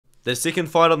The second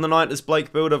fight on the night is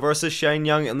Blake Bilder versus Shane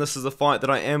Young, and this is a fight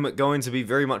that I am going to be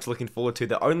very much looking forward to.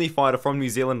 The only fighter from New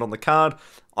Zealand on the card.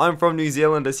 I'm from New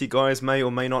Zealand, as you guys may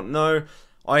or may not know.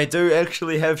 I do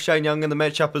actually have Shane Young in the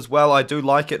matchup as well. I do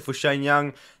like it for Shane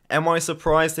Young. Am I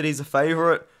surprised that he's a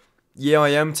favourite? Yeah, I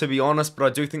am, to be honest, but I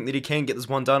do think that he can get this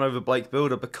one done over Blake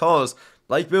Bilder, because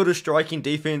Blake Bilder's striking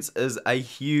defense is a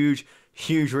huge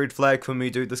red flag for me,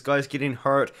 dude. This guy's getting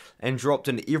hurt and dropped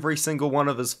in every single one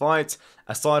of his fights,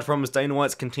 aside from his Dana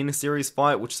White's Contender Series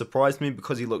fight, which surprised me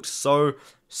because he looked so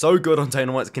good on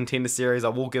Dana White's Contender Series. I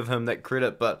will give him that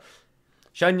credit, but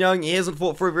Shane Young, he hasn't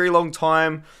fought for a very long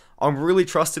time. I'm really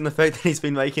trusting the fact that he's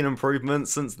been making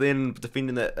improvements since then,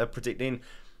 defending that,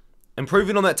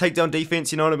 improving on that takedown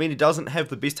defense, you know what I mean? He doesn't have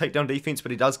the best takedown defense, but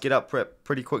he does get up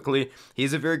pretty quickly.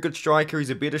 He's a very good striker. He's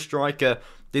a better striker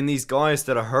than these guys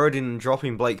that are hurting and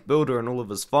dropping Blake Bilder in all of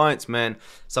his fights, man.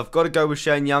 So I've got to go with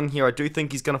Shane Young here. I do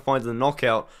think he's going to find the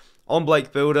knockout on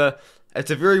Blake Bilder.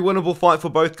 It's a very winnable fight for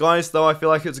both guys, though. I feel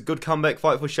like it's a good comeback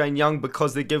fight for Shane Young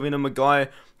because they're giving him a guy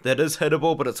that is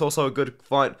hittable, but it's also a good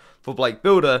fight for Blake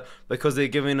Bilder because they're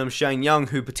giving him Shane Young,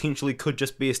 who potentially could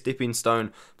just be a stepping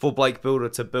stone for Blake Bilder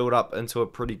to build up into a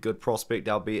pretty good prospect,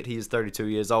 albeit he is 32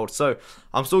 years old. So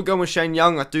I'm still going with Shane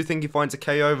Young. I do think he finds a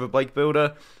KO over Blake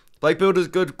Bilder. Blake Bilder's a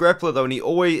good grappler, though, and he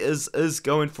always is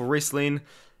going for wrestling,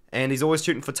 and he's always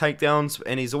shooting for takedowns,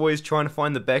 and he's always trying to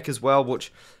find the back as well,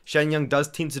 which Shane Young does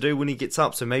tend to do when he gets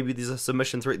up, so maybe there's a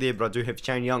submission threat there, but I do have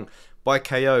Shane Young by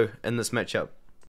KO in this matchup.